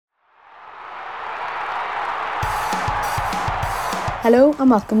Hello and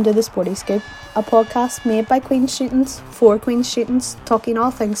welcome to the Sporty Scoop, a podcast made by Queen's students for Queen's students, talking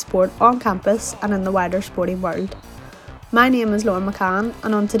all things sport on campus and in the wider sporting world. My name is Larne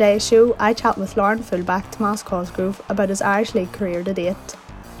and on today's show I chat with Larne fullback Tomas Cosgrove about his Irish League career to date.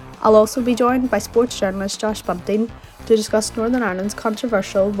 I'll also be joined by sports journalist Josh Bunting to discuss Northern Ireland's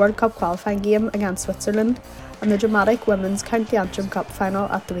controversial World Cup qualifying game against Switzerland and the dramatic Women's County Antrim Cup final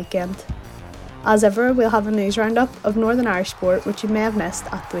at the weekend. As ever, we'll have a news roundup of Northern Irish sport which you may have missed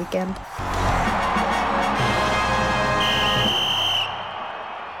at the weekend.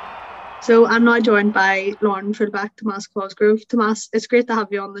 So I'm now joined by Larne fullback Tomas Cosgrove. Tomas, it's great to have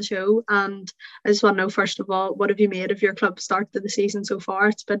you on the show, and I just want to know, first of all, what have you made of your club's start to the season so far?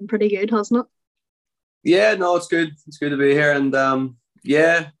 It's been pretty good, hasn't it? Yeah, no, it's good. It's good to be here, and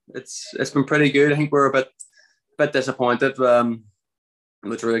it's been pretty good. I think we're a bit disappointed.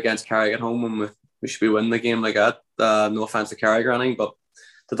 We drew against Carrick at home, and we should be winning the game like that. No offense to Carrick or anything, but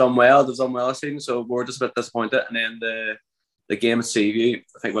they've done well this season, so we're just a bit disappointed. And then the game at Seaview,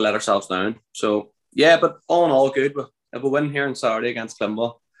 I think we let ourselves down. So yeah, but all in all, good. If we win here on Saturday against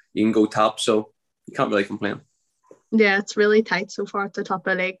Climble, you can go top, so you can't really complain. Yeah, it's really tight so far at the top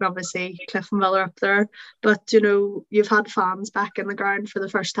of the league, and obviously Cliff and Villa up there. But, you've had fans back in the ground for the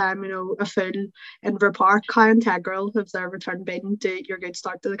first time, a full Inver Park. How integral have their return been to your good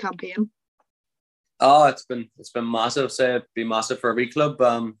start to the campaign? Oh, it's been massive. Say it'd be massive for every club.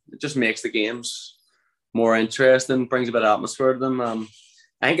 It just makes the games more interesting, brings a bit of atmosphere to them.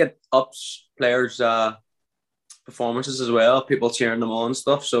 I think it ups players' performances as well, people cheering them on and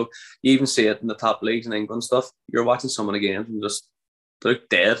stuff. So you even see it in the top leagues in England and stuff. You're watching some of the games and just they look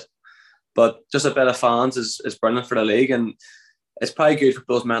dead. But just a bit of fans is brilliant for the league, and it's probably good for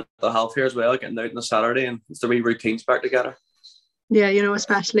people's mental health here as well, getting out on a Saturday and it's the wee routines back together. Yeah,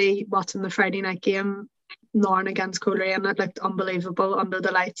 especially watching the Friday night game, Larne against Coleraine, it looked unbelievable under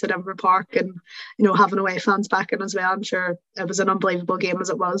the lights at Inver Park, and having away fans back in as well. I'm sure it was an unbelievable game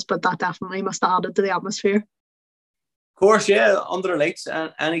as it was, but that definitely must have added to the atmosphere. Of course, yeah, under the lights,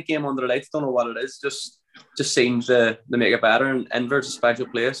 any game under the lights, don't know what it is, just seems to make it better. And Inver's a special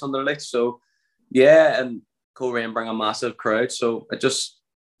place under the lights, so yeah, and Coleraine bring a massive crowd, so it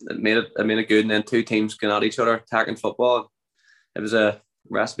made it good. And then two teams going at each other, attacking football. It was a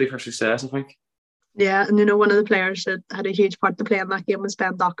recipe for success, I think. Yeah, and one of the players that had a huge part to play in that game was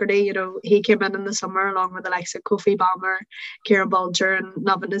Ben Doherty. He came in the summer along with the likes of Kofi Balmer, Kieran Bulger and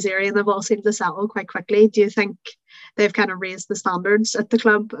Navid Naziri, and they've all seemed to settle quite quickly. Do you think they've kind of raised the standards at the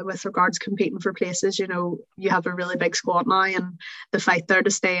club with regards competing for places? You have a really big squad now, and the fight there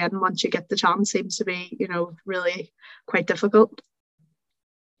to stay in once you get the chance seems to be, really quite difficult.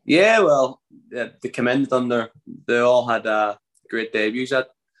 Yeah, well, they came in they all had great debuts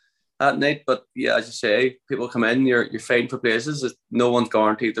at night, but yeah, as you say, people come in, you're fighting for places. No one's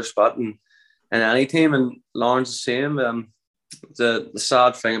guaranteed their spot in any team, and Larne's the same. The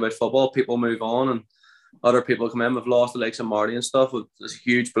sad thing about football, people move on and other people come in. We've lost the likes of Marty and stuff. It's a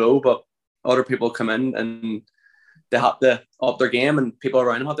huge blow, but other people come in and they have to up their game, and people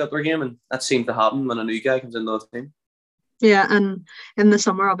around them have to up their game, and that seems to happen when a new guy comes into the team. Yeah, and in the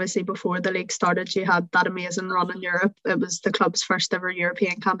summer, obviously, before the league started, you had that amazing run in Europe. It was the club's first ever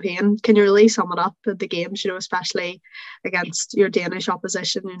European campaign. Can you really sum it up at the games, especially against your Danish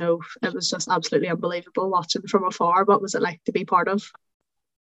opposition? It was just absolutely unbelievable watching from afar. What was it like to be part of?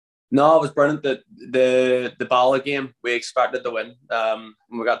 No, it was brilliant. The Bala game, we expected to win.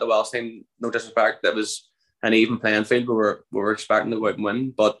 When we got the Welsh team, no disrespect, it was an even playing field. We were expecting to go out and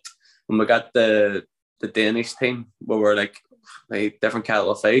win. But when we got the Danish team, we were like a different kettle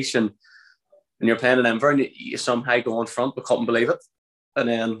of fish, and you're playing in Inver and you somehow go in front, we couldn't believe it. And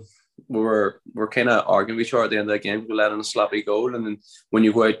then we're kind of arguing with each other at the end of the game. We let in a sloppy goal, and then when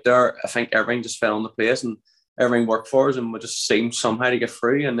you go out there, I think everything just fell into place and everything worked for us, and we just seemed somehow to get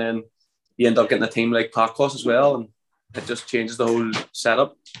through. And then you end up getting a team like Parkcross as well, and it just changes the whole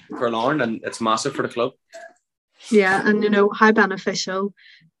setup for Larne, and it's massive for the club. Yeah, and how beneficial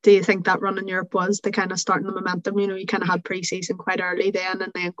do you think that run in Europe was to kind of starting the momentum? You kind of had pre-season quite early then,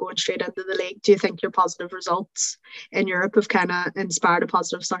 and then going straight into the league. Do you think your positive results in Europe have kind of inspired a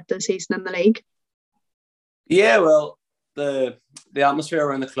positive start to the season in the league? Yeah, well, the atmosphere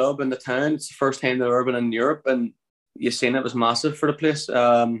around the club and the town, it's the first time they've ever been in Europe, and you've seen it was massive for the place.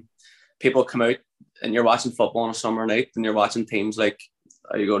 People come out and you're watching football on a summer night, and you're watching teams like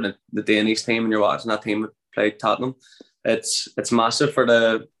you go to the Danish team and you're watching that team play Tottenham. It's massive for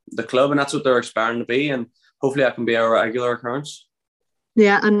the club, and that's what they're aspiring to be, and hopefully that can be a regular occurrence.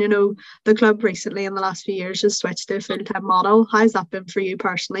 Yeah, and the club recently in the last few years has switched to a full-time model. How's that been for you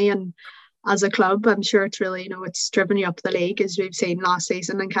personally, and as a club. I'm sure it's really, it's driven you up the league, as we've seen last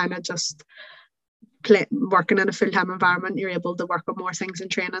season, and kind of just working in a full-time environment, you're able to work on more things in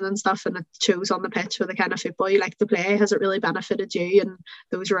training and stuff, and it shows on the pitch with the kind of football you like to play. Has it really benefited you and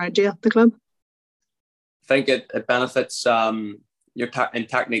those around you at the club? I think it benefits in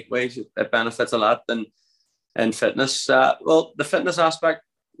technique ways. It benefits a lot in fitness. Well, the fitness aspect,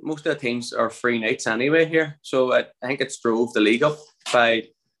 most of the teams are free nights anyway here, so I think it's drove the league up by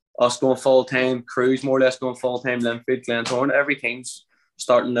us going full time. Crews more or less going full time. Linfield, Glentoran, every team's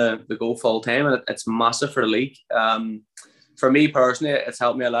starting to go full time, and it's massive for the league. For me personally, it's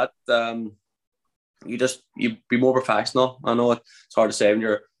helped me a lot. You be more professional. I know it's hard to say when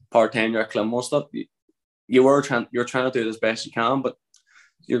you're part time, you're a Clonmel and stuff. You're trying to do it as best you can, but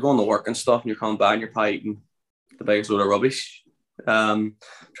you're going to work and stuff, and you're coming back and you're probably eating the biggest load of rubbish. Trying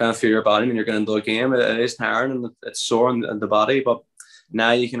to feel your body when you're going into a game. It is tiring and it's sore in the body, but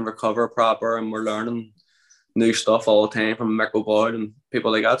now you can recover proper, and we're learning new stuff all the time from Mick O'Boyd and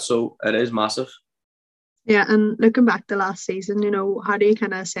people like that. So it is massive. Yeah, and looking back to last season, how do you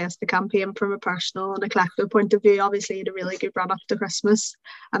kind of assess the campaign from a personal and a collective point of view? Obviously, you had a really good run up to Christmas,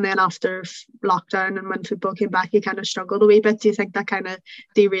 and then after lockdown and when football came back, you kind of struggled a wee bit. Do you think that kind of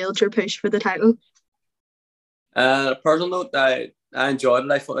derailed your push for the title? Personal note, I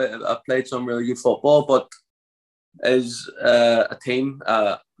enjoyed it. I played some really good football, but as a team,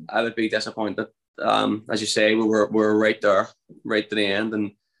 I would be disappointed. As you say, we were right there, right to the end,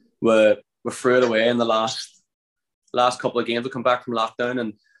 and we threw it away in the last couple of games. We come back from lockdown,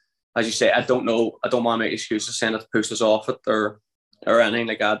 and as you say, I don't want to make excuses saying it pushed us off it or anything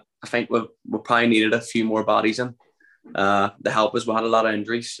like that. I think we probably needed a few more bodies in to help us. We had a lot of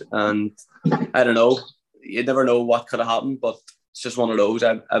injuries, and I don't know. You never know what could have happened, but it's just one of those.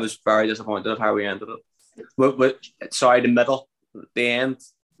 I was very disappointed at how we ended it. Sorry, the end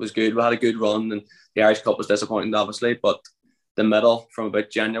was good. We had a good run, and the Irish Cup was disappointing, obviously, but the middle from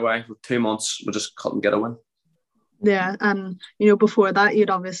about January for 2 months, we just couldn't get a win. Yeah, and before that, you'd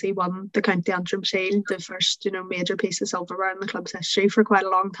obviously won the County Antrim Shield, the first major piece of silverware in the club's history for quite a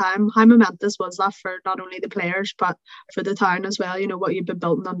long time. How momentous was that for not only the players but for the town as well? What you've been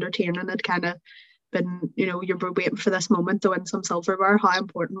building under Tiernan had kind of been, you were waiting for this moment to win some silverware. How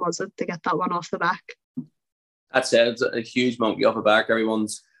important was it to get that one off the back? That's it. It's a huge monkey off the back.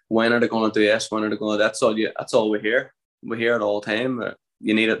 Everyone's, when are they going to do this? When are they going to do? That's all we hear. We hear it all the time.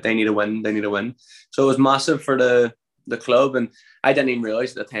 They need a win. So it was massive for the club, and I didn't even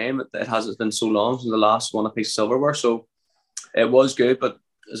realise at the time it hasn't been so long since the last won a piece of silverware. So it was good, but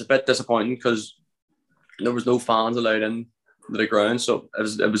it was a bit disappointing because there was no fans allowed in the ground. So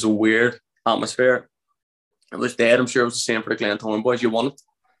it was a weird atmosphere. It was dead. I'm sure it was the same for the Glentoran boys. You won it.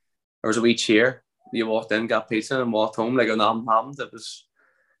 There was a wee cheer. You walked in, got pizza, and walked home like nothing happened. It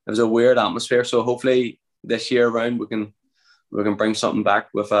was a weird atmosphere. So hopefully this year around we can bring something back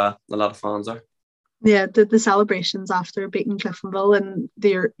with a lot of fans there. Yeah, the celebrations after beating Cliftonville and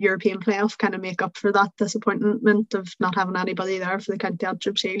the European playoff kind of make up for that disappointment of not having anybody there for the County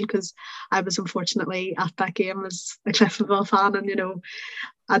Antrim Shield, because I was unfortunately at that game as a Cliftonville fan, and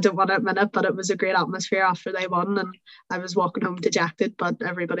I don't want to admit it, but it was a great atmosphere after they won, and I was walking home dejected, but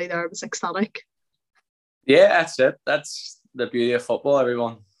everybody there was ecstatic. Yeah, that's it. That's the beauty of football.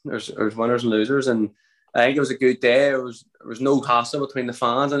 Everyone, there's winners and losers, and I think it was a good day. There was no hassle between the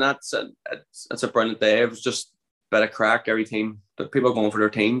fans, and it's a brilliant day. It was just a bit of crack. Every team, but people going for their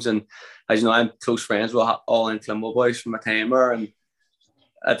teams, and as you know, I'm close friends with all in Clonmel boys from my time there, and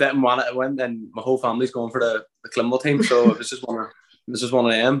I didn't want it to win, and my whole family's going for the Clonmel team, so it was just one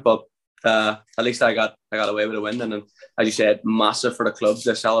of them. But at least I got away with a win, and as you said, massive for the club.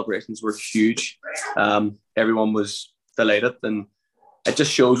 The celebrations were huge. Everyone was delighted, and it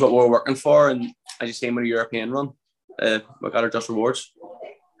just shows what we're working for. And as you say, with a European run, we got our just rewards.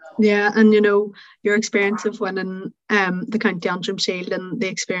 Yeah, and your experience of winning the County Antrim Shield and the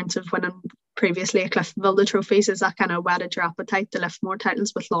experience of winning previously at Cliftonville the trophies, is that kind of whetted your appetite to lift more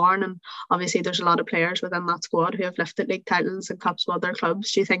titles with Larne? And obviously there's a lot of players within that squad who have lifted league titles and cups with other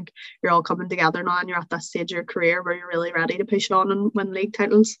clubs. Do you think you're all coming together now and you're at that stage of your career where you're really ready to push on and win league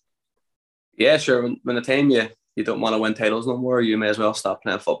titles? Yeah, sure. When the time you don't want to win titles no more, you may as well stop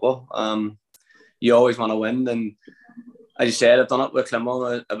playing football. You always want to win, and as you said, I've done it with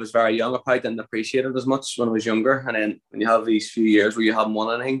Clonmel. I was very young. I probably didn't appreciate it as much when I was younger. And then when you have these few years where you haven't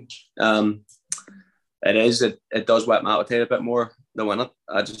won anything, it does whet my appetite a bit more to win it.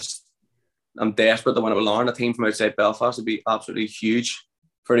 I'm desperate to win it with Larne. A team from outside Belfast would be absolutely huge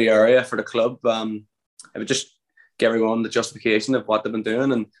for the area, for the club. It would just give everyone the justification of what they've been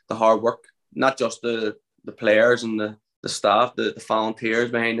doing and the hard work, not just the players and the staff, the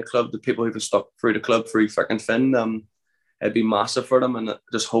volunteers behind the club, the people who've stuck through the club through freaking Finn. It'd be massive for them, and I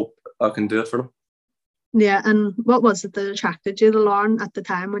just hope I can do it for them. Yeah, and what was it that attracted you to Larne at the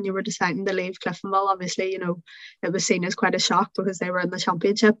time when you were deciding to leave Cliftonville? Obviously, it was seen as quite a shock because they were in the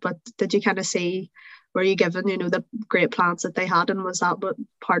championship, but did you kind of see, were you given, the great plans that they had, and was that what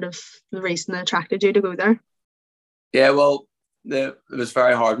part of the reason that attracted you to go there? Yeah, well, it was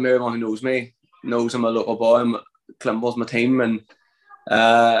very hard. Everyone who knows me knows I'm a local boy. Cliftonville's my team, and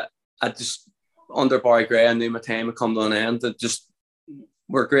I just, under Barry Gray, I knew my time had come to an end.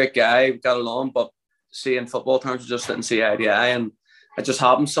 We're a great guy, we got along, but seeing football terms, we just didn't see eye to eye, and it just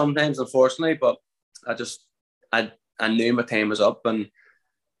happens sometimes, unfortunately. But I knew my time was up, and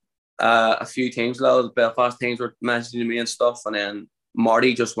a few teams, a lot of the Belfast teams were messaging me and stuff, and then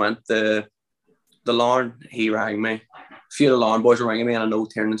Marty just went to the Larne. He rang me. A few of the Larne boys were ringing me, and I know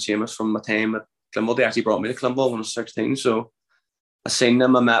Tiernan and Seamus from my time at Cliftonville. They actually brought me to Cliftonville when I was 16, so I seen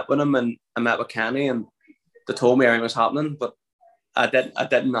them, I met with them, and I met with Kenny, and they told me everything was happening, but I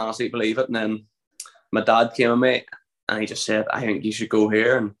didn't honestly believe it. And then my dad came with me, and he just said, "I think you should go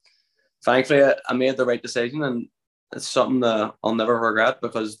here." And thankfully, I made the right decision, and it's something that I'll never regret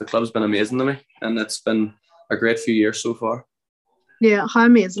because the club's been amazing to me, and it's been a great few years so far. Yeah, how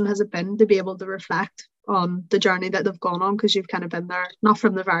amazing has it been to be able to reflect on the journey that they've gone on, because you've kind of been there, not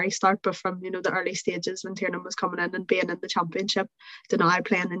from the very start, but from, the early stages when Tiernan was coming in and being in the championship to now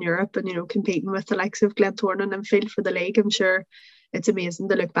playing in Europe and, competing with the likes of Glentoran and Field for the league. I'm sure it's amazing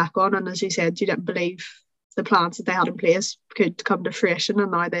to look back on. And as you said, you didn't believe the plans that they had in place could come to fruition,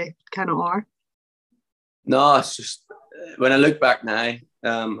 and now they kind of are. No, it's just, when I look back now, I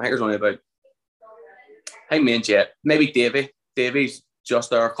think there's only about, I think me and Jeff, maybe Davy's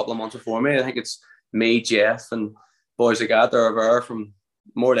just there a couple of months before me. I think it's me, Jeff, and boys like that are there from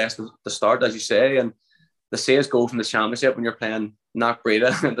more or less the start, as you say. And the see us go from the championship when you're playing Knock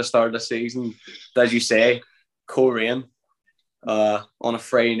Breda at the start of the season, as you say, co-rain on a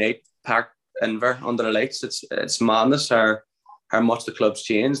Friday night, packed Inver under the lights. It's madness how much the club's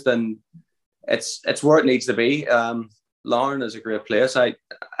changed, and it's where it needs to be. Larne is a great place.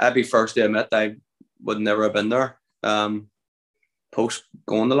 I'd be first to admit I would never have been there. Post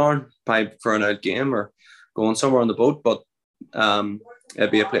going to Larne, probably for an out game or going somewhere on the boat, but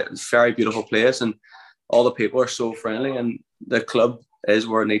it'd be a very beautiful place, and all the people are so friendly, and the club is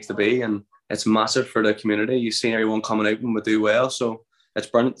where it needs to be, and it's massive for the community. You see everyone coming out when we do well, so it's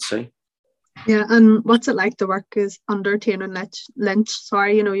brilliant to see. Yeah, and what's it like to work as under Tiernan Lynch?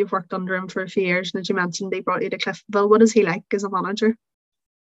 Sorry, you've worked under him for a few years, and as you mentioned, they brought you to Cliftonville. What is he like as a manager?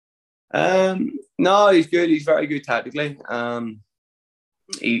 No, he's good. He's very good tactically.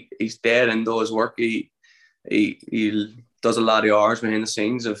 He's dead into his work. He does a lot of hours behind the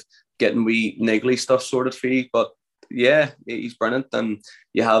scenes of getting wee niggly stuff sorted for you. But yeah, he's brilliant. And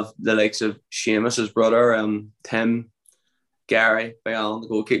you have the likes of Seamus, his brother, Tim, Gary, Bayal, the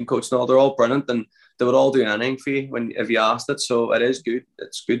goalkeeping coach, and all. They're all brilliant, and they would all do anything for you if you asked it. So it is good.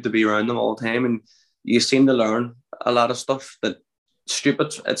 It's good to be around them all the time, and you seem to learn a lot of stuff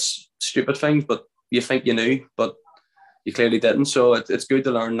it's stupid things, but you think you knew, but you clearly didn't. So it's good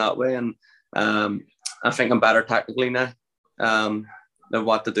to learn that way, and I think I'm better tactically now than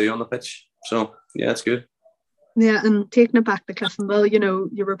what to do on the pitch. So yeah, it's good. Yeah, and taking it back to Cliftonville,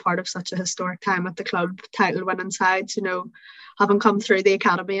 you were part of such a historic time at the club, title-winning sides, having come through the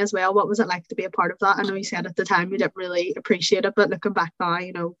academy as well. What was it like to be a part of that? I know you said at the time you didn't really appreciate it, but looking back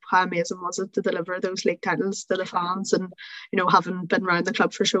now, how amazing was it to deliver those league titles to the fans, and, having been around the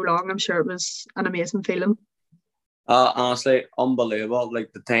club for so long, I'm sure it was an amazing feeling. Honestly, unbelievable.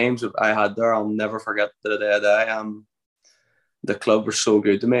 Like the times I had there, I'll never forget the day I die. The club were so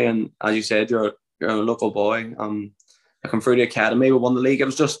good to me, and as you said, you're a local boy. I come through the academy, we won the league. It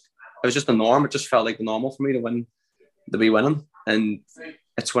was just the norm. It just felt like the normal for me to be winning. And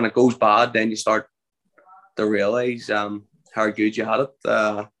it's when it goes bad, then you start to realise how good you had it.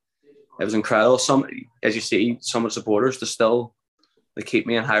 It was incredible. As you see, some of the supporters, they keep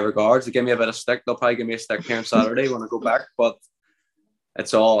me in high regards. They give me a bit of stick. They'll probably give me a stick here on Saturday when I go back. But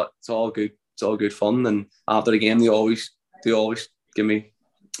it's all good. It's all good fun. And after the game, they always give me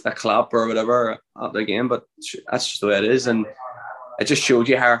a clap or whatever after the game. But that's just the way it is. And it just showed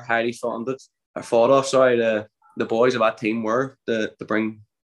you how highly thought of the boys of that team were to bring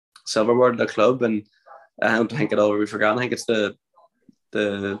silverware to the club. And I don't think it'll be forgotten. I think it's the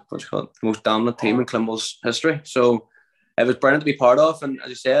most dominant team in Cliftonville's history. So it was brilliant to be part of, and as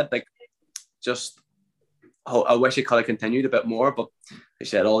you said, I wish it could have continued a bit more, but as you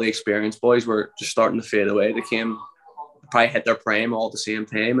said, all the experienced boys were just starting to fade away. They probably hit their prime all at the same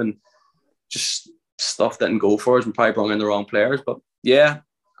time, and just stuff didn't go for us and probably brought in the wrong players. But yeah,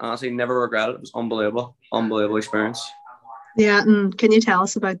 honestly, never regret it. It was unbelievable experience. Yeah, and can you tell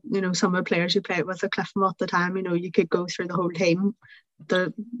us about, some of the players you played with at Cliftonville at the time? You could go through the whole team.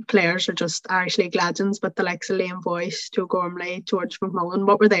 The players are just Irish League legends, but the likes of Liam Boyce, Joe Gormley, George McMullen,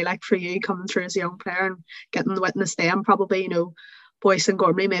 what were they like for you coming through as a young player and getting to witness them? Probably, Boyce and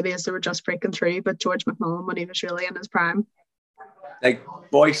Gormley maybe as they were just breaking through, but George McMullen when he was really in his prime. Like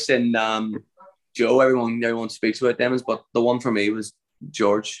Boyce and Joe, everyone speaks about them, but the one for me was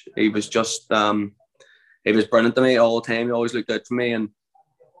George. He was just he was brilliant to me all the time. He always looked out for me, and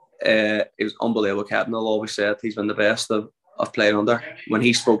he was unbelievable captain. I'll always say it. He's been the best I've played under. When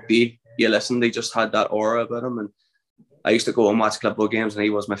he spoke to you, you listened. He just had that aura about him. And I used to go and watch Cliftonville games, and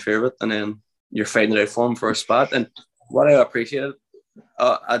he was my favourite. And then you're fighting it out for him for a spot. And what I appreciated,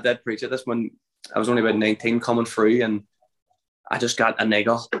 I did appreciate this when I was only about 19 coming through, and I just got a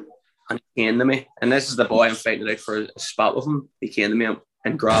niggle, and he came to me. And this is the boy I'm fighting it out for a spot with him. He came to me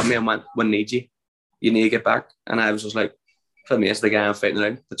and grabbed me and went, "We need you. You need to get back." And I was just like, for me, it's the guy I'm fighting it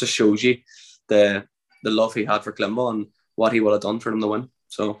out. It just shows you the love he had for Cliftonville and what he would have done for them to win.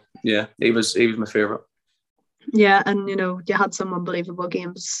 So yeah, he was my favourite. Yeah, and you had some unbelievable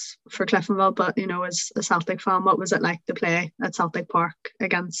games for Cliftonville, but as a Celtic fan, what was it like to play at Celtic Park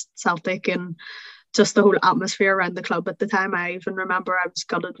against Celtic and just the whole atmosphere around the club at the time? I even remember I was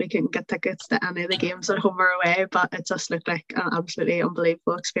gutted we couldn't get tickets to any of the games at home or away, but it just looked like an absolutely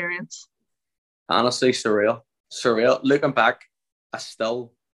unbelievable experience. Honestly, surreal. Looking back, I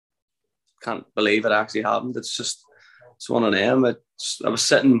still can't believe it actually happened. It's one of them. I was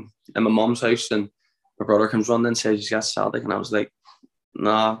sitting in my mum's house and my brother comes running and says, "You got Celtic," and I was like,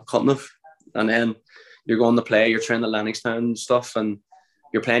 "Nah, couldn't have." And then you're going to play, you're training at Lennoxtown and stuff, and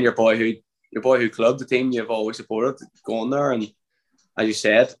you're playing your boyhood club, the team you've always supported, going there, and as you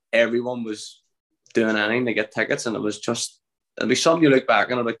said, everyone was doing anything to get tickets, and it'll be something you look back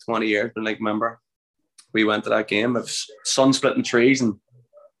on in about 20 years, but remember, we went to that game, it was sun splitting trees, and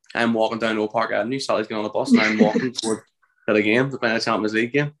I'm walking down Old Park Avenue, Sally's getting on the bus, and I'm walking toward the game to play a Champions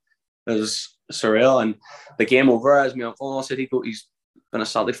League game. It was surreal, and the game over, as my uncle said, he's been a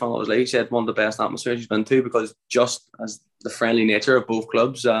Celtic fan all his life. He said one of the best atmospheres he's been to, because just as the friendly nature of both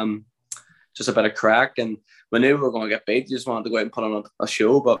clubs, just a bit of crack, and we knew we were going to get beat. You just wanted to go out and put on a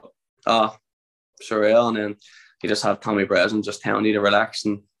show, but surreal. And then you just have Tommy Breslin just telling you to relax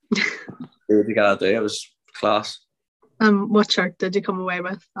and do what you gotta do. It was class. What shirt did you come away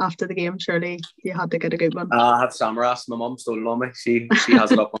with after the game? Surely you had to get a good one. I have Samaras. My mum stole it on me. She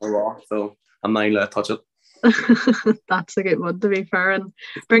has it up on the wall, so I'm not allowed to touch it. That's a good one, to be fair. And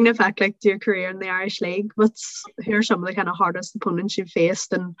bringing it back to your career in the Irish League, who are some of the kind of hardest opponents you've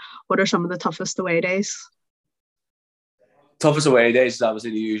faced, and what are some of the toughest away days? Toughest away days is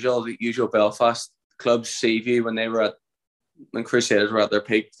obviously the usual Belfast clubs. Seaview, when Crusaders were at their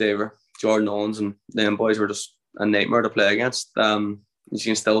peak, they were Jordan Owens and them boys were just a nightmare to play against. As you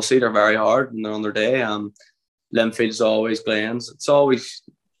can still see, they're very hard and they're on their day. Linfield is always Glens. It's always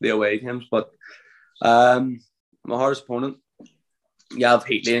the away games, but my hardest opponent, you have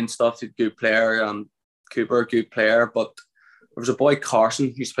Heatley and stuff, a good player, Cooper, a good player, but there was a boy, Carson,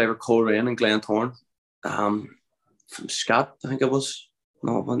 who used to play for Coleraine and Glentoran, from Scott, I think it was.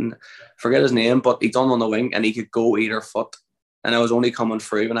 No, I forget his name, but he done on the wing and he could go either foot. And I was only coming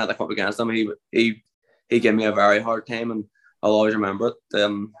through when I had to come up against him. He gave me a very hard time, and I'll always remember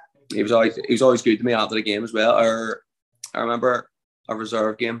it. He was always good to me after the game as well. I remember a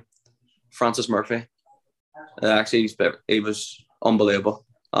reserve game, Francis Murphy. Actually, he was unbelievable,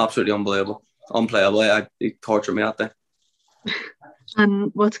 absolutely unbelievable, unplayable. He tortured me out there.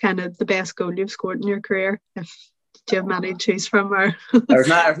 And what's kind of the best goal you've scored in your career? Do you have many to choose from, or there's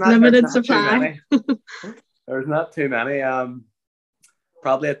not limited supply? There's not too many.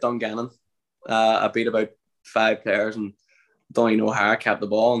 Probably at Dungannon. I beat about 5 players and don't even know how I kept the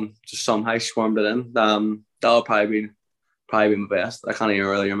ball and just somehow swarmed it in. That'll probably be my best. I can't even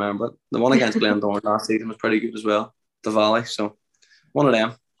really remember it. The one against Glendoran last season was pretty good as well. The Valley. So one of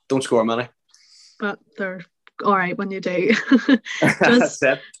them. Don't score many. But they're all right when you do. That's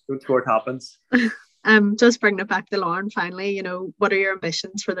it. Don't score happens. Just bringing it back to Larne finally, what are your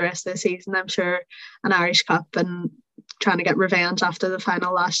ambitions for the rest of the season? I'm sure an Irish Cup and trying to get revenge after the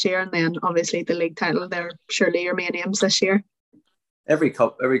final last year, and then obviously the league title. They're surely your main aims this year. Every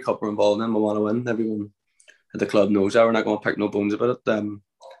cup we're involved in, we want to win. Everyone at the club knows that. We're not going to pick no bones about it.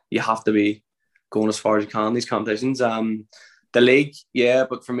 You have to be going as far as you can in these competitions. The league, yeah,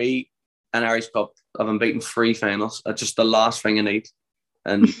 but for me, an Irish Cup, I've been beaten 3 finals. That's just the last thing I need,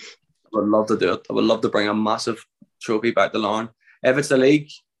 and I would love to do it. I would love to bring a massive trophy back to Larne. If it's the league,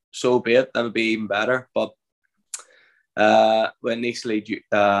 so be it. That would be even better. But when next lead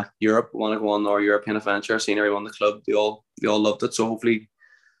Europe, want to go on our European adventure, seeing everyone in the club, they all loved it. So hopefully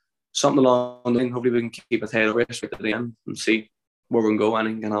something along the line. Hopefully we can keep it head over straight to the end and see where we can go.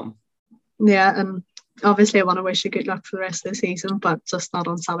 Anything can happen. Yeah, and obviously I want to wish you good luck for the rest of the season, but just not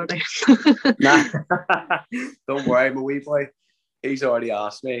on Saturday. Nah, don't worry, my wee boy. He's already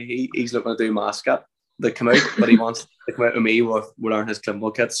asked me. He's looking to do mascot that come out, but he wants to come out with me with wearing his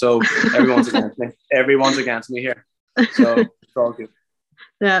Climble kit. So everyone's against me. Everyone's against me here. So it's all good.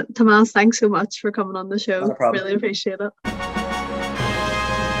 Yeah, Tomas, thanks so much for coming on the show. Not a problem. Really appreciate it.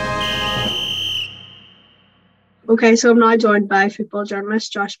 Okay, so I'm now joined by football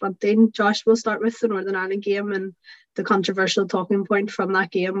journalist Josh Bunting. Josh, we'll start with the Northern Ireland game, and the controversial talking point from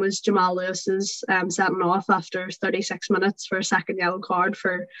that game was Jamal Lewis's setting off after 36 minutes for a second yellow card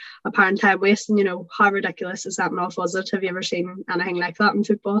for apparent time waste. And, how ridiculous a setting off was it? Have you ever seen anything like that in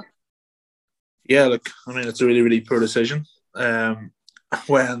football? Yeah, look, I mean, it's a really, really poor decision.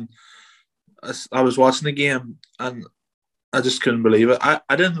 When I was watching the game and I just couldn't believe it.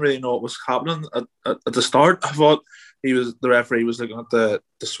 I didn't really know what was happening at the start. I thought the referee was looking at the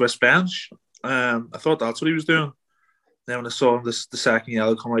Swiss bench. I thought that's what he was doing. Then when I saw the second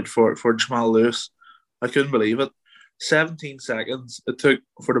yellow come out for Jamal Lewis, I couldn't believe it. 17 seconds it took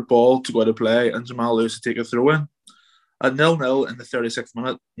for the ball to go out of play and Jamal Lewis to take a throw in. At 0-0 in the 36th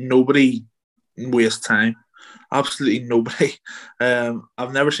minute, nobody wastes time. Absolutely nobody.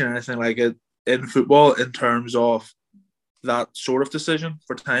 I've never seen anything like it in football in terms of that sort of decision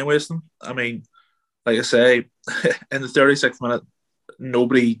for time wasting. I mean, like I say, in the 36th minute,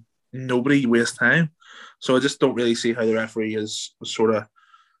 nobody wastes time. So I just don't really see how the referee has sort of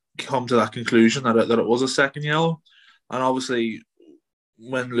come to that conclusion that it was a second yellow. And obviously,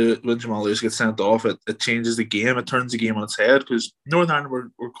 when Jamal Lewis gets sent off, it changes the game. It turns the game on its head because Northern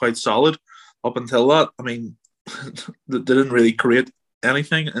Ireland were quite solid up until that. I mean, they didn't really create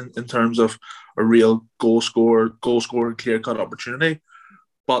anything in terms of a real goal scoring, clear-cut opportunity.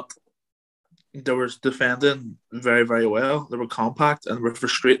 But they were defending very, very well. They were compact and were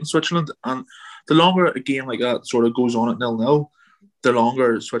frustrating Switzerland. And the longer a game like that sort of goes on at 0-0, the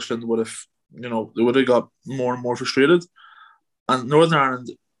longer Switzerland would have, they would have got more and more frustrated. And Northern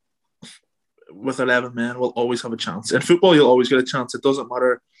Ireland, with 11 men, will always have a chance. In football, you'll always get a chance. It doesn't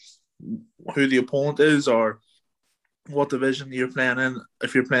matter who the opponent is or what division you're playing in.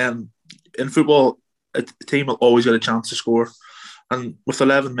 If you're playing in football, a team will always get a chance to score. And with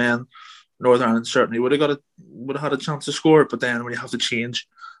 11 men, Northern Ireland certainly would have had a chance to score. But then when you have to change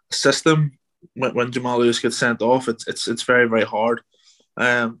a system, when Jamal Lewis gets sent off, it's very, very hard.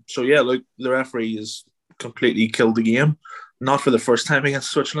 So yeah, look, the referee has completely killed the game, not for the first time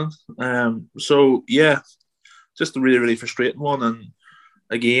against Switzerland. So yeah, just a really, really frustrating one. And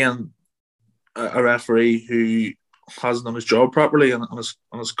again, a referee who hasn't done his job properly and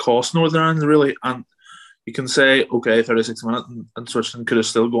has cost Northern Ireland really. And you can say, okay, 36 minutes and Switzerland could have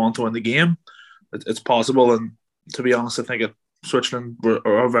still gone on to win the game. It's possible. And to be honest, I think Switzerland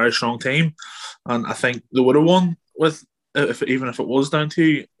are a very strong team. And I think they would have won even if it was down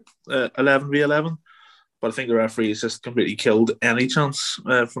to 11v11. But I think the referee has just completely killed any chance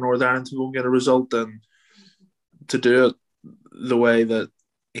for Northern Ireland to go and get a result. And to do it the way that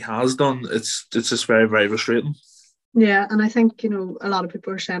he has done, it's just very, very frustrating. Yeah, and I think, a lot of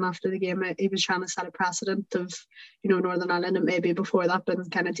people were saying after the game he was trying to set a precedent of, Northern Ireland and maybe before that been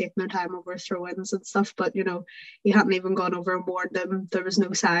kind of taking their time over throw-ins and stuff. But, he hadn't even gone over and warned them. There was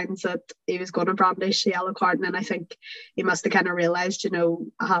no signs that he was going to brandish the yellow card. And then I think he must have kind of realised,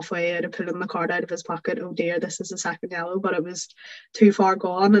 halfway out of pulling the card out of his pocket, oh dear, this is a second yellow. But it was too far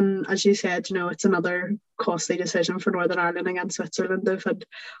gone. And as you said, it's another costly decision for Northern Ireland against Switzerland. They've had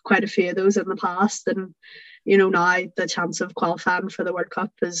quite a few of those in the past. And now the chance of qualifying for the World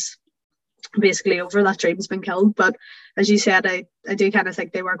Cup is basically over. That dream's been killed. But as you said, I do kind of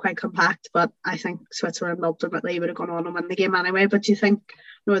think they were quite compact, but I think Switzerland ultimately would have gone on and won the game anyway. But do you think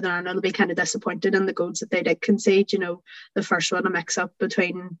Northern Ireland will be kind of disappointed in the goals that they did concede? The first one, a mix-up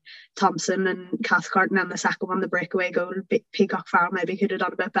between Thompson and Cathcart, and then the second one, the breakaway goal, Peacock Farrell maybe could have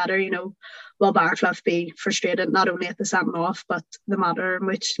done a bit better. Will Barclough be frustrated not only at the sending off, but the manner in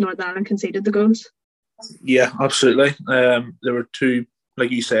which Northern Ireland conceded the goals? Yeah, absolutely. There were two, like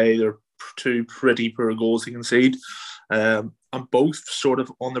you say, there were two pretty poor goals to concede, and both sort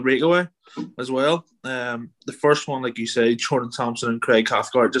of on the breakaway as well. The first one, like you say, Jordan Thompson and Craig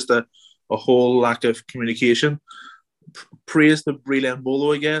Cathcart, just a whole lack of communication. Praise to Breland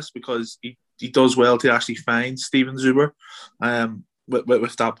Bolo, I guess, because he does well to actually find Steven Zuber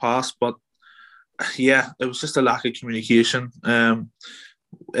with that pass. But yeah, it was just a lack of communication.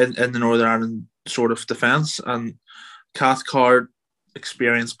 in the Northern Ireland sort of defence. And Cathcart,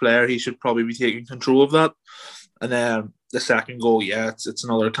 experienced player, he should probably be taking control of that. And then the second goal, it's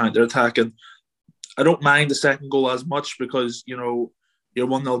another counter attack, and I don't mind the second goal as much because you're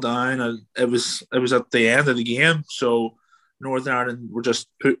 1-0 down, and it was at the end of the game, so Northern Ireland were just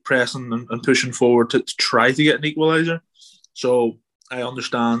pressing and pushing forward to try to get an equaliser. So I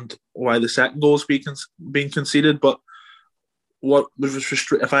understand why the second goal is being conceded, but what was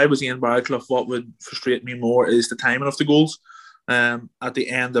if I was Ian Barraclough, what would frustrate me more is the timing of the goals at the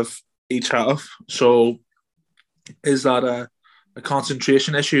end of each half. So is that a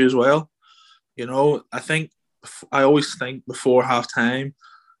concentration issue as well? I always think before half time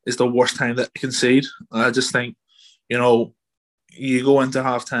is the worst time to concede. I just think, you go into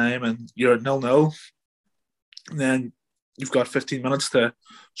half time and you're at 0-0, and then you've got 15 minutes to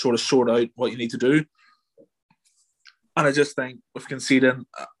sort of sort out what you need to do. And I just think with conceding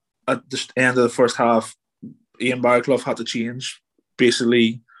at the end of the first half, Ian Barraclough had to change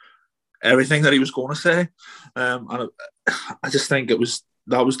basically everything that he was going to say. And I just think that was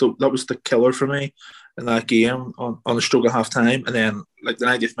the killer for me in that game on the stroke of half time, and then like the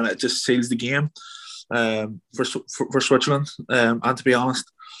 90th minute, it just seals the game for Switzerland. And to be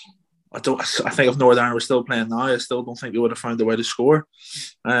honest, I think if Northern Ireland were still playing now, I still don't think they would have found a way to score.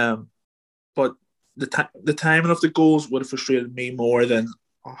 But the timing of the goals would have frustrated me more than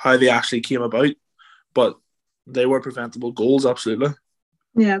how they actually came about. But they were preventable goals, absolutely.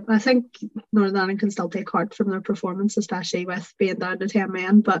 Yeah, I think Northern Ireland can still take heart from their performance, especially with being down to 10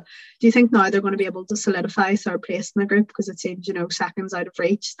 men. But do you think now they're going to be able to solidify third place in the group? Because it seems, seconds out of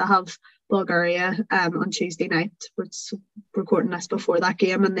reach. They have Bulgaria on Tuesday night. We're recording this before that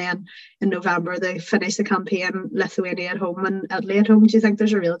game. And then in November, they finish the campaign, Lithuania at home and Italy at home. Do you think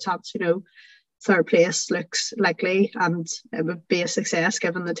there's a real chance, third place looks likely and it would be a success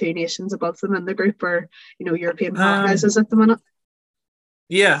given the two nations above them in the group or, European powerhouses at the minute?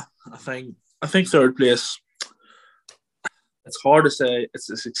 Yeah, I think third place, it's hard to say it's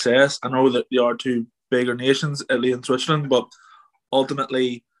a success. I know that they are two bigger nations, Italy and Switzerland, but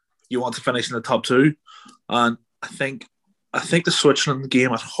ultimately you want to finish in the top two. And I think the Switzerland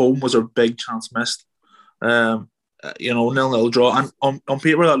game at home was a big chance missed. 0-0 draw. And on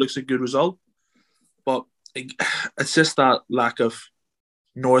paper that looks a good result. But it's just that lack of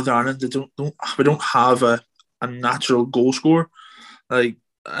Northern Ireland. We don't have a natural goal scorer. Like,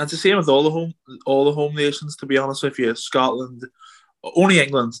 it's the same with all the home nations, to be honest with you. Scotland, only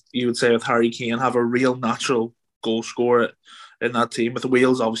England, you would say, with Harry Kane, have a real natural goal scorer in that team. With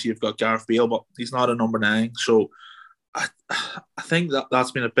Wales, obviously, you've got Gareth Bale, but he's not a number 9. So I think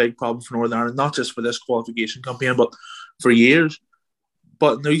that's been a big problem for Northern Ireland, not just for this qualification campaign, but for years.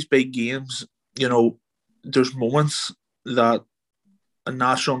 But in these big games, there's moments that a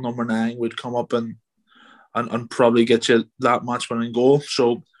national number 9 would come up and probably get you that match-winning goal.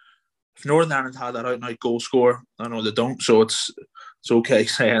 So if Northern Ireland had that out-and-out goal scorer, I know they don't, so it's okay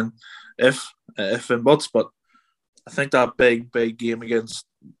saying if and buts, but I think that big game against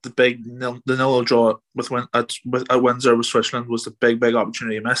the 0-0 draw at Windsor with Switzerland was the big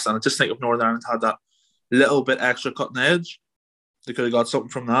opportunity missed. And I just think if Northern Ireland had that little bit extra cutting edge, they could have got something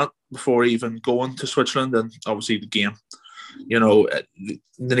from that before even going to Switzerland. And obviously the game,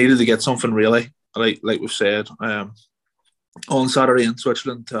 they needed to get something really, like we've said, on Saturday in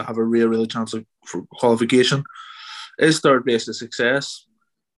Switzerland to have a real chance for qualification. Is third place a success?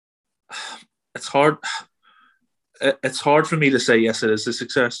 It's hard. It's hard for me to say yes, it is a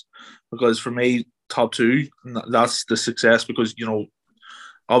success, because for me, top 2, that's the success. Because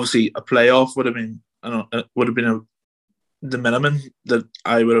obviously a playoff would have been the minimum that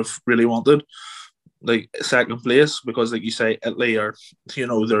I would have really wanted. Like second place, because like you say, Italy are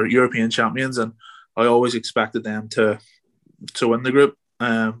they're European champions, and I always expected them to win the group.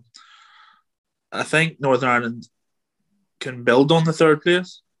 I think Northern Ireland can build on the third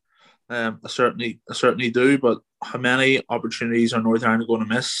place. I certainly do, but how many opportunities are Northern Ireland going to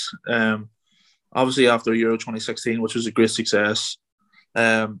miss? Obviously, after Euro 2016, which was a great success,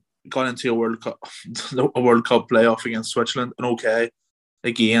 got into a World Cup playoff against Switzerland, and okay,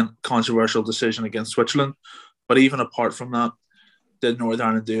 again, controversial decision against Switzerland. But even apart from that, did Northern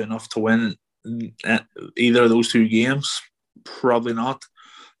Ireland do enough to win either of those 2 games? Probably not.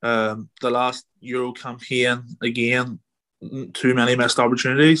 The last Euro campaign, again, too many missed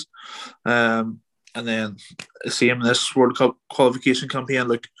opportunities. And then same in this World Cup qualification campaign.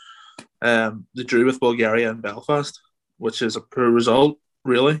 Look, they drew with Bulgaria in Belfast, which is a poor result,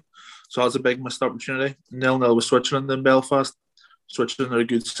 really. So that's a big missed opportunity. 0-0 with Switzerland in Belfast. Switzerland are a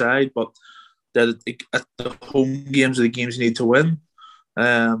good side, but at the home games are the games you need to win.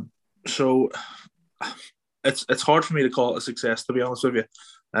 So it's hard for me to call it a success, to be honest with you.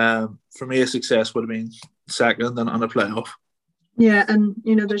 For me, a success would have been second and a playoff. Yeah, and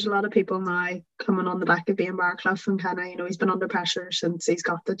there's a lot of people now coming on the back of Ian Barclough, and kind of he's been under pressure since he's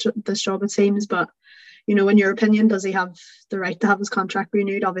got this job, it seems. But in your opinion, does he have the right to have his contract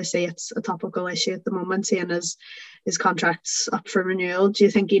renewed? Obviously, it's a topical issue at the moment, seeing his contract's up for renewal. Do you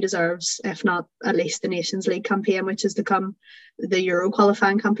think he deserves, if not at least the Nations League campaign, which is to come, the Euro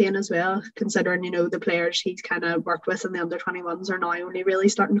qualifying campaign as well, considering the players he's kind of worked with in the under-21s are now only really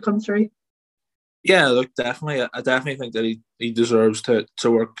starting to come through? Yeah, look, definitely. I definitely think that he deserves to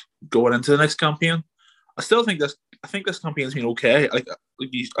work going into the next campaign. I think this campaign's been okay.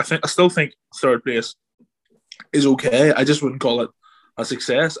 I still think third place is okay. I just wouldn't call it a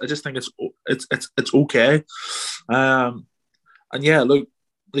success. I just think it's okay. And yeah, look,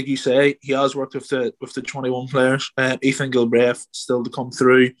 like you say, he has worked with the 21 players. Ethan Gilbreth still to come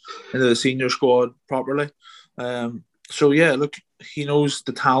through into the senior squad properly. So yeah, look, he knows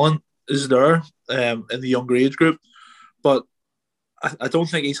the talent is there in the younger age group, but I don't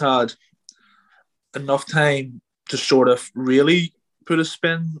think he's had enough time to sort of really put a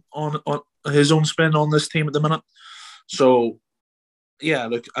spin on his own spin on this team at the minute. So yeah,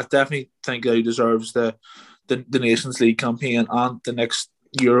 look, I definitely think that he deserves the Nations League campaign and the next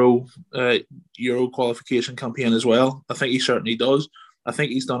Euro qualification campaign as well. I think he certainly does. I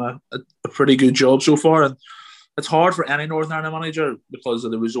think he's done a pretty good job so far, and it's hard for any Northern Ireland manager because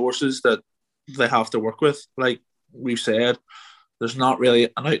of the resources that they have to work with. Like we've said, there's not really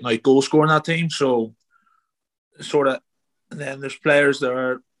an out-and-out goal scorer in that team. So sort of, and then there's players that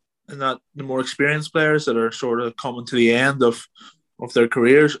are the more experienced players that are sort of coming to the end of their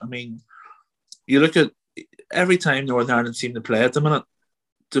careers. I mean, you look at every time Northern Ireland seem to play at the minute,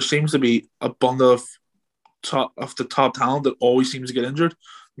 there seems to be a bundle of the top talent that always seems to get injured.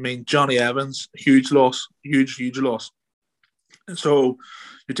 I mean, Johnny Evans, huge loss. So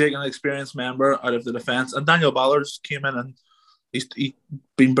you're taking an experienced member out of the defence. And Daniel Ballard's came in and he's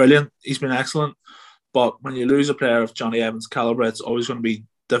been brilliant. He's been excellent. But when you lose a player of Johnny Evans' calibre, it's always going to be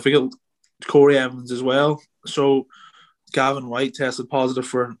difficult. Corey Evans as well. So Gavin White tested positive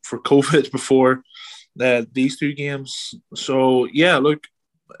for COVID before these two games. So, yeah, look,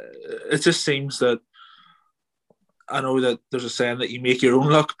 it just seems that I know that there's a saying that you make your own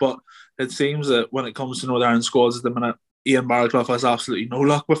luck, but it seems that when it comes to Northern Ireland squads at the minute, Ian Barclough has absolutely no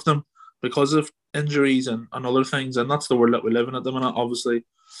luck with them because of injuries and other things. And that's the world that we live in at the minute, obviously,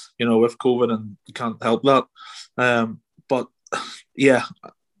 with COVID, and you can't help that. But yeah,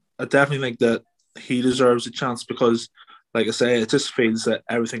 I definitely think that he deserves a chance because, like I say, it just feels that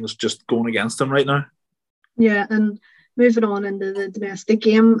everything is just going against him right now. Yeah, and moving on into the domestic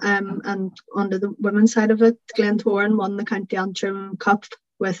game and onto the women's side of it, Glentoran won the County Antrim Cup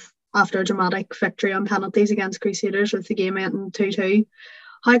after a dramatic victory on penalties against Crusaders, with the game ending 2-2.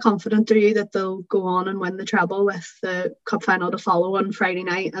 How confident are you that they'll go on and win the treble with the cup final to follow on Friday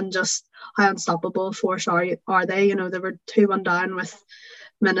night? And just how unstoppable a force are they? They were 2-1 down with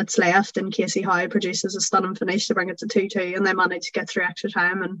minutes left, and Casey Howe produces a stunning finish to bring it to 2-2, and they managed to get through extra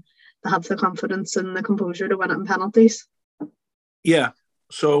time and to have the confidence and the composure to win it in penalties. Yeah,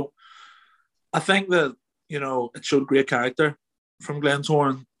 so I think that it showed great character from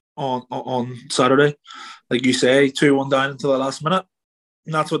Glentoran on Saturday. Like you say, 2-1 down until the last minute.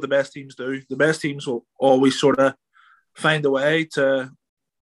 And that's what the best teams do. The best teams will always sort of find a way to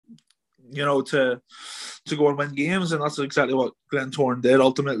go and win games, and that's exactly what Glentoran did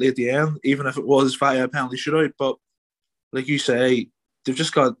ultimately at the end, even if it was via a penalty shootout. But like you say, they've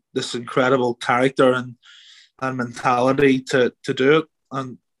just got this incredible character and mentality to do it.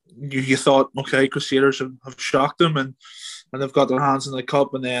 And you thought, okay, Crusaders have shocked them and they've got their hands in the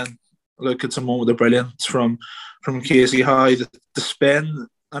cup, and then look, it's a moment of brilliance from Casey Howe, the spin.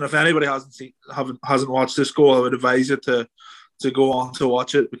 And if anybody hasn't watched this goal, I would advise you to go on to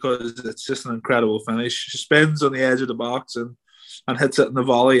watch it, because it's just an incredible finish. She spins on the edge of the box and hits it in the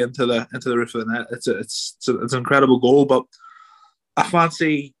volley into the roof of the net. It's an incredible goal. But I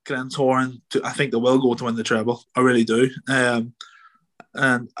fancy Glentoran I think they will go to win the treble. I really do. And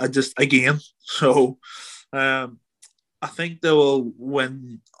I just, again, so I think they will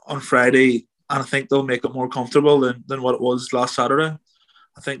win on Friday, and I think they'll make it more comfortable than what it was last Saturday.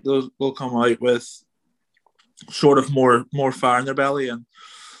 I think they'll come out with sort of more fire in their belly and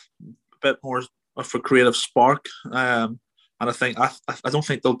a bit more of a creative spark. And I think I don't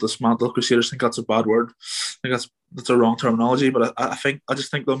think they'll dismantle Crusaders. I think that's a bad word. I think that's a wrong terminology. But I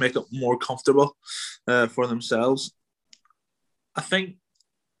just think they'll make it more comfortable for themselves. I think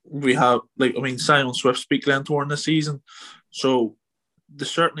we have Simon Swift beat Glentoran this season, so they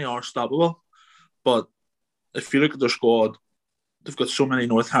certainly are stoppable. But if you look at their squad, they've got so many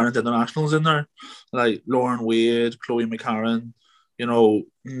Northern Ireland internationals in there, like Lauren Wade, Chloe McCarran,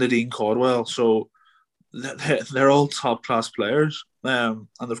 Nadine Caldwell. So they're all top class players, and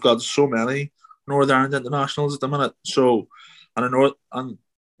they've got so many Northern Ireland internationals at the minute. So, and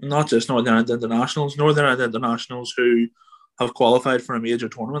not just Northern Ireland internationals, Northern Ireland internationals who have qualified for a major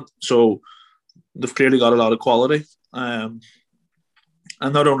tournament. So they've clearly got a lot of quality, and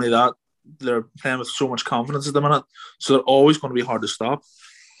not only that, they're playing with so much confidence at the minute. So they're always going to be hard to stop.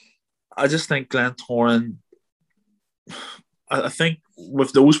 I just think Glentoran. I think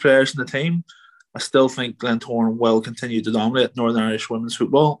with those players in the team, I still think Glentoran will continue to dominate Northern Irish women's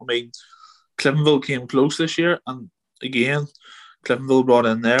football. I mean, Cliftonville came close this year, and again, Cliftonville brought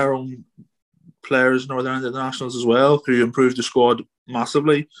in their own players, Northern Ireland internationals as well, who improved the squad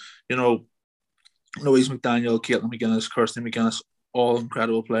massively. Louise McDaniel, Caitlin McGuinness, Kirsty McGuinness, all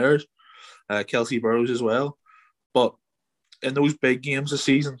incredible players. Kelsey Burrows as well. But in those big games this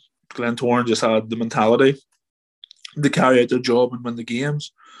season, Glentoran just had the mentality to carry out their job and win the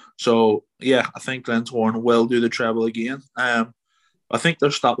games. So, yeah, I think Glentoran will do the treble again. I think they're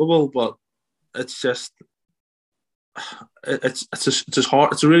stoppable, but it's just it's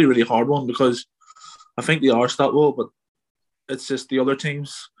hard. It's a really, really hard one because I think they are stoppable, but it's just the other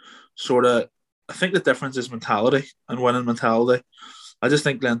teams sort of. I think the difference is mentality and winning mentality. I just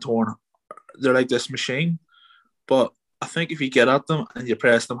think Glentoran, they're like this machine, but I think if you get at them and you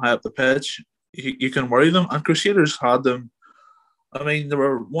press them high up the pitch, you can worry them. And Crusaders had them. I mean, they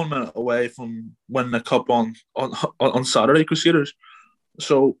were 1 minute away from winning a cup on Saturday, Crusaders.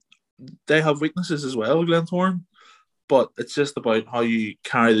 So they have weaknesses as well, Glentoran. But it's just about how you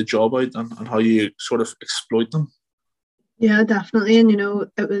carry the job out and how you sort of exploit them. Yeah, definitely. And,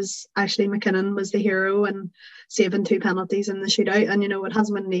 it was Ashley McKinnon was the hero and saving 2 penalties in the shootout. And, it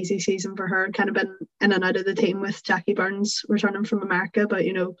hasn't been an easy season for her. Kind of been in and out of the team with Jackie Burns returning from America. But,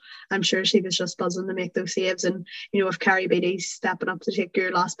 I'm sure she was just buzzing to make those saves. And, if Carrie Beatty's stepping up to take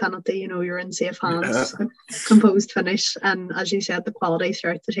your last penalty, you're in safe hands. Yeah. Composed finish. And as you said, the quality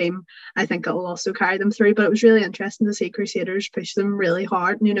throughout the team, I think it will also carry them through. But it was really interesting to see Crusaders push them really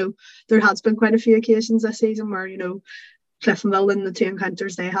hard. And, there has been quite a few occasions this season where, Cliftonville in the 2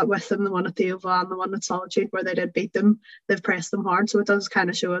 encounters they had with them, the one at the Oval and the one at Solitude where they did beat them, they've pressed them hard. So it does kind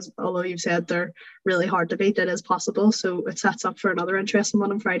of show us, although you've said they're really hard to beat, it is possible. So it sets up for another interesting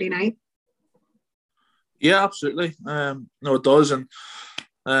one on Friday night. Yeah, absolutely. No, it does. And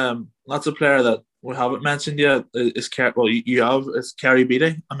that's a player that we haven't mentioned yet is it's Carrie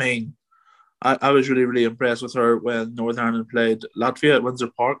Beatty. I mean, I was really, really impressed with her when Northern Ireland played Latvia at Windsor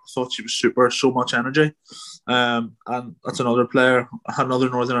Park. I thought she was super, so much energy. And that's another player, another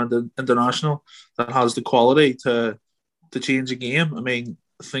Northern Ireland international that has the quality to change a game. I mean,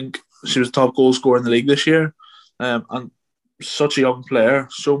 I think she was top goal scorer in the league this year. And such a young player,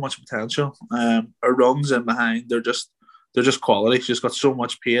 so much potential. Her runs in behind, they're just quality. She's got so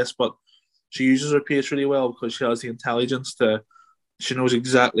much pace, but she uses her pace really well because she has the intelligence she knows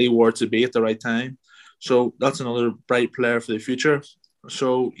exactly where to be at the right time. So that's another bright player for the future.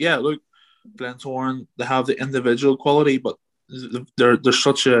 So, yeah, look, Glentoran, they have the individual quality, but they're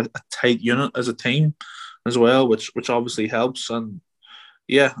such a tight unit as a team as well, which obviously helps. And,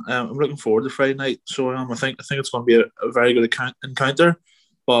 yeah, I'm looking forward to Friday night. So I think it's going to be a very good encounter.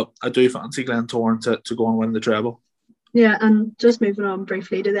 But I do fancy Glentoran to go and win the treble. Yeah, and just moving on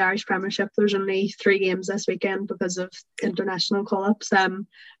briefly to the Irish Premiership, there's only 3 games this weekend because of international call-ups.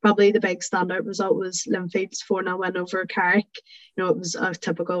 Probably the big standout result was Linfield's 4-0 win over Carrick. It was a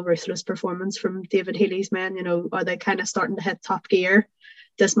typical ruthless performance from David Healy's men. Are they kind of starting to hit top gear,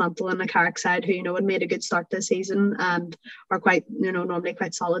 dismantling the Carrick side who, had made a good start this season and are quite, normally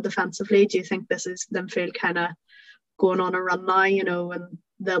quite solid defensively? Do you think this is Linfield kind of going on a run now, and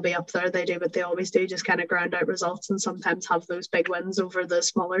they'll be up there? They do what they always do, just kind of ground out results and sometimes have those big wins over the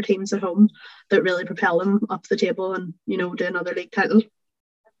smaller teams at home that really propel them up the table and, do another league title.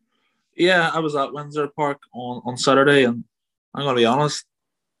 Yeah, I was at Windsor Park on Saturday, and I'm going to be honest,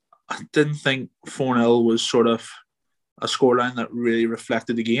 I didn't think 4-0 was sort of a scoreline that really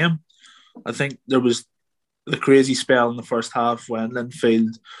reflected the game. I think there was the crazy spell in the first half when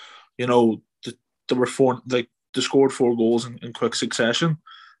Linfield, there were they scored 4 goals in quick succession.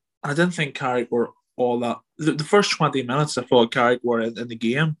 I didn't think Carrick were all that. The first 20 minutes, I thought Carrick were in the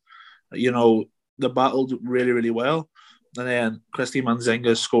game. They battled really, really well. And then Christy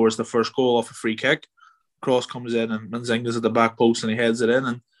Manzinga scores the first goal off a free kick. Cross comes in and Manzinga's at the back post and he heads it in.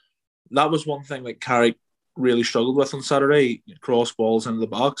 And that was one thing that Carrick really struggled with on Saturday. Cross balls into the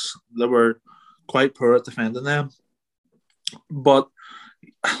box. They were quite poor at defending them. But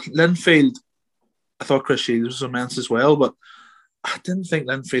Linfield, I thought Chris Shields was immense as well, but I didn't think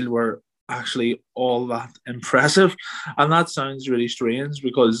Linfield were actually all that impressive. And that sounds really strange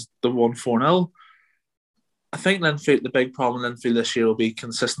because they won 4-0. I think Linfield, the big problem in Linfield this year will be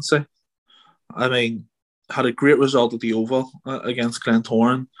consistency. I mean, had a great result at the Oval against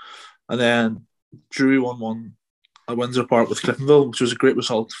Glentoran, and then drew 1-1 at Windsor Park with Cliftonville, which was a great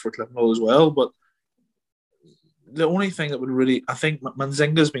result for Cliftonville as well. But the only thing that would really, I think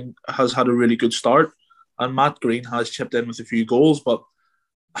Manzinga has had a really good start, and Matt Green has chipped in with a few goals, but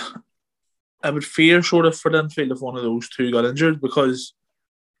I would fear sort of for Linfield if one of those two got injured, because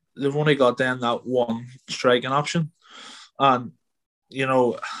they've only got then that one striking option. And,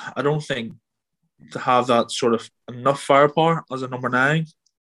 I don't think to have that sort of enough firepower as a number 9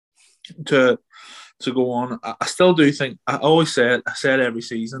 to go on. I still do think, I always say it, I say it every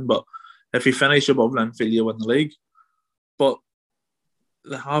season, but if you finish above Linfield, you win the league. But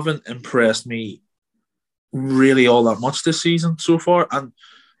they haven't impressed me really all that much this season so far. And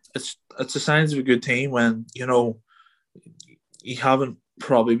it's a sign of a good team when, you haven't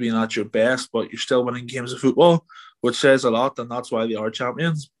probably been at your best, but you're still winning games of football, which says a lot, and that's why they are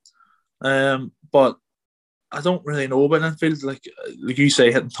champions. But I don't really know about Linfield. Like you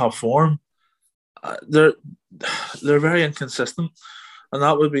say, hitting top form, they're very inconsistent, and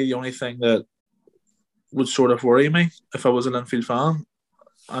that would be the only thing that would sort of worry me if I was an Linfield fan.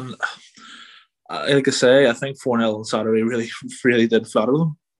 And like I say, I think 4-0 on Saturday really, really did flatter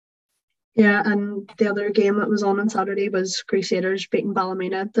them. Yeah, and the other game that was on Saturday was Crusaders beating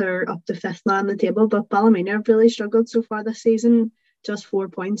Ballymena. They're up to 5th now on the table, but Ballymena have really struggled so far this season. Just 4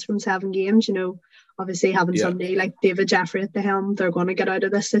 points from 7 games. Obviously having somebody like David Jeffrey at the helm, they're going to get out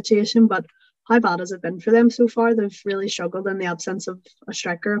of this situation. But how bad has it been for them so far? They've really struggled in the absence of a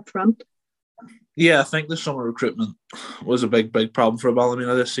striker up front. Yeah, I think the summer recruitment was a big, big problem for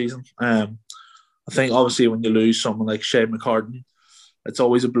Ballymena this season. I think obviously when you lose someone like Shane McCartan, it's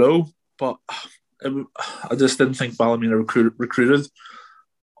always a blow. But I just didn't think Ballymena recruited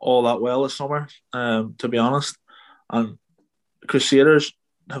all that well this summer, to be honest. And Crusaders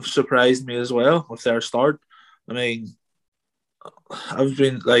have surprised me as well with their start. I mean, I've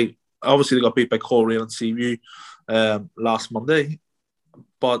been like, obviously they got beat by Coleraine and Seaview last Monday,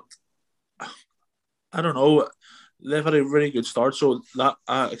 but I don't know. They've had a really good start, so that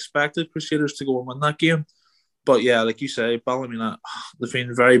I expected Crusaders to go and win that game. But yeah, like you say, Ballymena, they've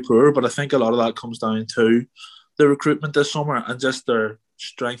been very poor, but I think a lot of that comes down to the recruitment this summer and just their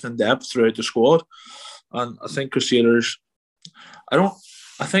strength and depth throughout the squad. And I think Crusaders, I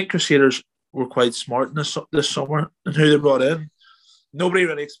think Crusaders were quite smart in this summer and who they brought in. Nobody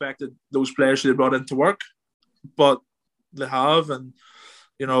really expected those players who they brought in to work, but they have, and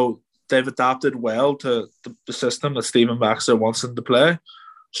they've adapted well to the system that Stephen Baxter wants them to play.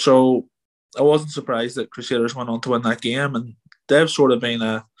 So I wasn't surprised that Crusaders went on to win that game, and they've sort of been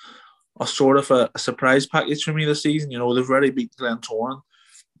a surprise package for me this season. They've already beaten Glentoran,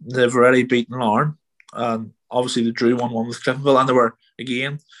 they've already beaten Larne, and obviously they drew 1-1 with Cliftonville, and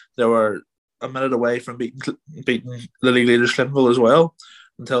they were a minute away from beating the league leaders Cliftonville as well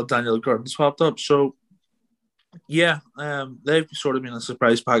until Daniel Gordon swapped up. So yeah, they've sort of been a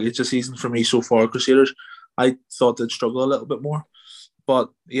surprise package this season for me so far. Crusaders, I thought they'd struggle a little bit more. But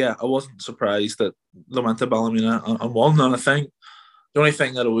yeah, I wasn't surprised that they went to Ballymena and won. And I think the only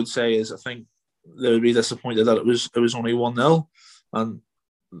thing that I would say is I think they would be disappointed that it was only 1-0 and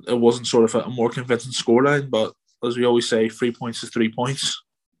it wasn't sort of a more convincing scoreline. But as we always say, 3 points is 3 points.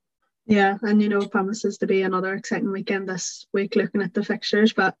 Yeah, and it promises to be another exciting weekend this week looking at the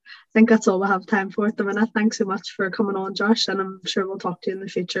fixtures. But I think that's all we have time for at the minute. Thanks so much for coming on, Josh, and I'm sure we'll talk to you in the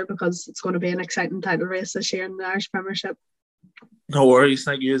future because it's going to be an exciting title race this year in the Irish Premiership. No worries.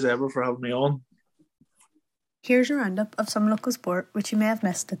 Thank you as ever for having me on. Here's a roundup of some local sport which you may have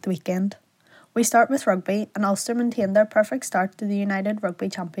missed at the weekend. We start with rugby, and Ulster maintained their perfect start to the United Rugby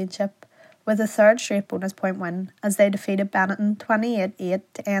Championship with a third straight bonus point win as they defeated Benetton 28-8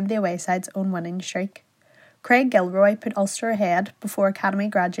 to end the away side's own winning streak. Craig Gilroy put Ulster ahead before Academy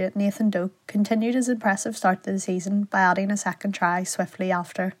graduate Nathan Doak continued his impressive start to the season by adding a second try swiftly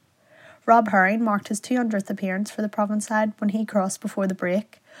after. Rob Herring marked his 200th appearance for the province side when he crossed before the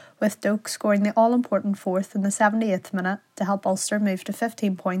break, with Doak scoring the all-important fourth in the 78th minute to help Ulster move to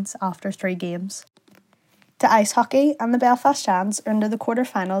 15 points after 3 games. To ice hockey, and the Belfast Giants are into the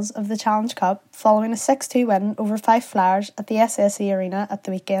quarter-finals of the Challenge Cup following a 6-2 win over Fife Flyers at the SSE Arena at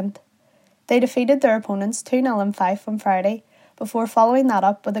the weekend. They defeated their opponents 2-0 in Fife on Friday, before following that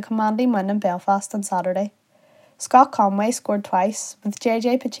up with a commanding win in Belfast on Saturday. Scott Conway scored twice, with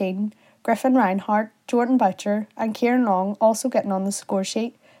JJ Pachin Griffin Reinhardt, Jordan Boucher and Kieran Long also getting on the score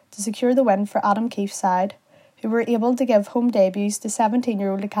sheet to secure the win for Adam Keefe's side, who were able to give home debuts to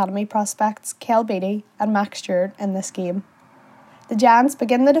 17-year-old academy prospects Kel Beattie and Max Stewart in this game. The Giants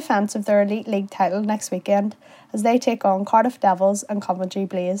begin the defence of their Elite League title next weekend as they take on Cardiff Devils and Coventry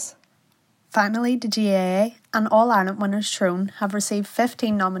Blaze. Finally, the GAA and All-Ireland winners Tyrone have received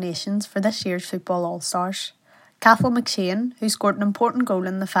 15 nominations for this year's Football All-Stars. Cathal McShane, who scored an important goal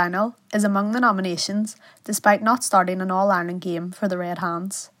in the final, is among the nominations despite not starting an All-Ireland game for the Red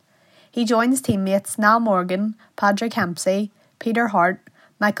Hands. He joins teammates Niall Morgan, Padraig Hempsey, Peter Hart,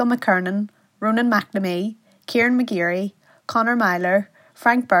 Michael McKernan, Ronan McNamee, Kieran McGeary, Conor Myler,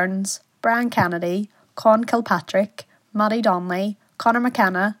 Frank Burns, Brian Kennedy, Con Kilpatrick, Matty Donnelly, Conor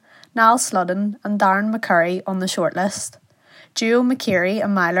McKenna, Niall Sludden and Darren McCurry on the shortlist. Duo McKeary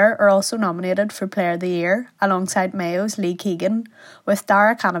and Myler are also nominated for Player of the Year, alongside Mayo's Lee Keegan, with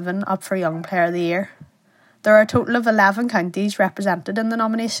Dara Canavan up for Young Player of the Year. There are a total of 11 counties represented in the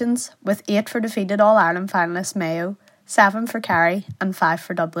nominations, with 8 for defeated All-Ireland finalist Mayo, 7 for Kerry and 5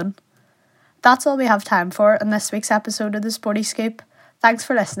 for Dublin. That's all we have time for in this week's episode of the Sporty Scoop. Thanks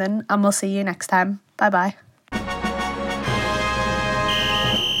for listening and we'll see you next time. Bye bye.